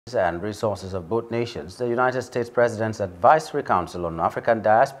and resources of both nations, the United States President's Advisory Council on African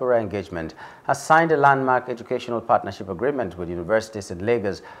Diaspora Engagement has signed a landmark educational partnership agreement with universities in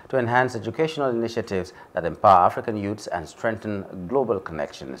Lagos to enhance educational initiatives that empower African youths and strengthen global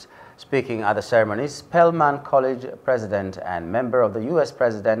connections. Speaking at the ceremony, Spelman College President and member of the U.S.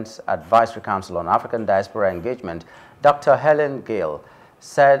 President's Advisory Council on African Diaspora Engagement, Dr. Helen Gale,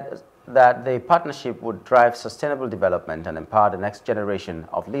 said that the partnership would drive sustainable development and empower the next generation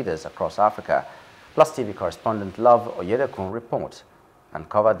of leaders across Africa. Plus TV correspondent Love Oyedekun reports and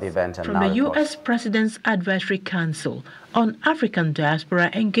covered the event and from the U.S. President's Advisory Council on African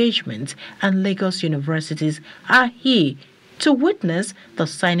Diaspora Engagement and Lagos universities are here to witness the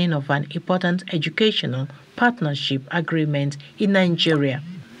signing of an important educational partnership agreement in Nigeria.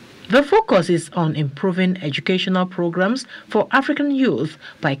 The focus is on improving educational programs for African youth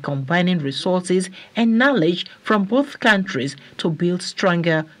by combining resources and knowledge from both countries to build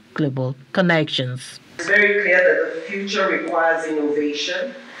stronger global connections. It's very clear that the future requires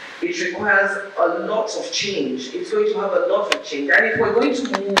innovation. It requires a lot of change. It's going to have a lot of change. And if we're going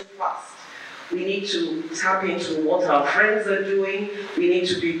to move fast, we need to tap into what our friends are doing. We need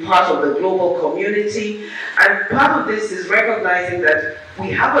to be part of the global community. And part of this is recognizing that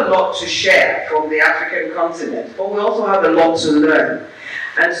we have a lot to share from the African continent, but we also have a lot to learn.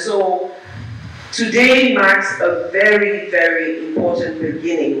 And so today marks a very, very important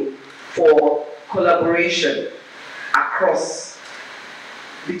beginning for collaboration across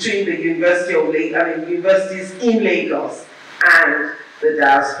between the universities in Lagos and the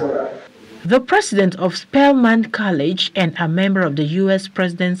diaspora. The president of Spelman College and a member of the U.S.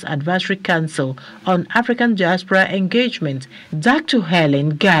 President's Advisory Council on African Diaspora Engagement, Dr.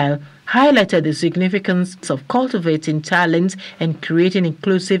 Helen Gale, highlighted the significance of cultivating talent and creating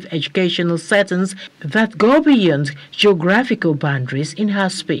inclusive educational settings that go beyond geographical boundaries in her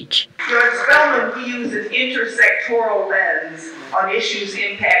speech. At Spelman, we use an intersectoral lens on issues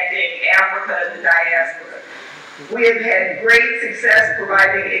impacting Africa and the diaspora. We have had great success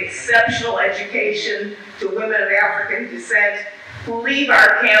providing exceptional education to women of African descent who leave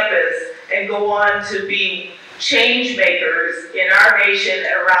our campus and go on to be change makers in our nation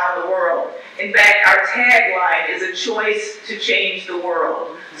and around the world. In fact, our tagline is a choice to change the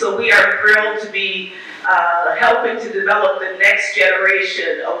world. So we are thrilled to be helping to develop the next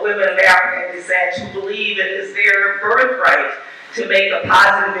generation of women of African descent who believe it is their birthright to make a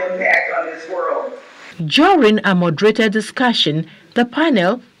positive impact on this world. During a moderated discussion, the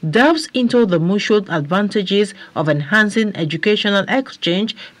panel delves into the mutual advantages of enhancing educational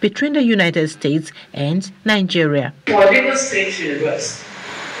exchange between the United States and Nigeria. For Lagos State University,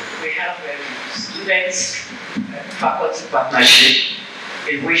 we have a students faculty partnership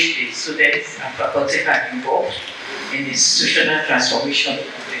in which the students and faculty are involved in the institutional transformation of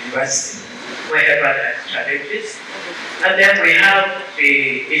the university, wherever there are challenges. And then we have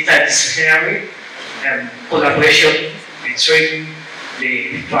the interdisciplinary collaboration between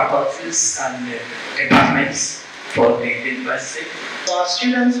the faculties and the departments for the university. So our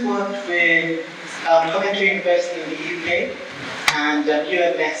students worked with Coventry University in the UK and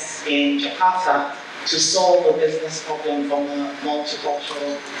UMS in Jakarta to solve a business problem from a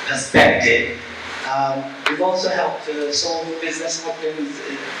multicultural perspective. We've also helped to solve business problems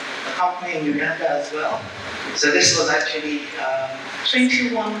in a company in Uganda as well. So this was actually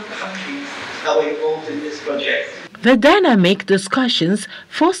 21 countries that were involved in this project. The dynamic discussions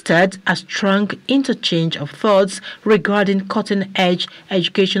fostered a strong interchange of thoughts regarding cutting-edge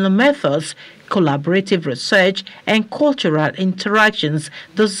educational methods, collaborative research, and cultural interactions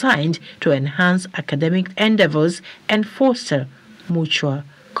designed to enhance academic endeavors and foster mutual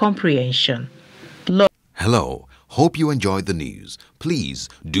comprehension. Hello, hope you enjoyed the news. Please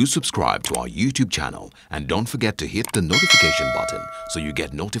do subscribe to our YouTube channel and don't forget to hit the notification button so you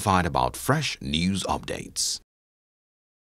get notified about fresh news updates.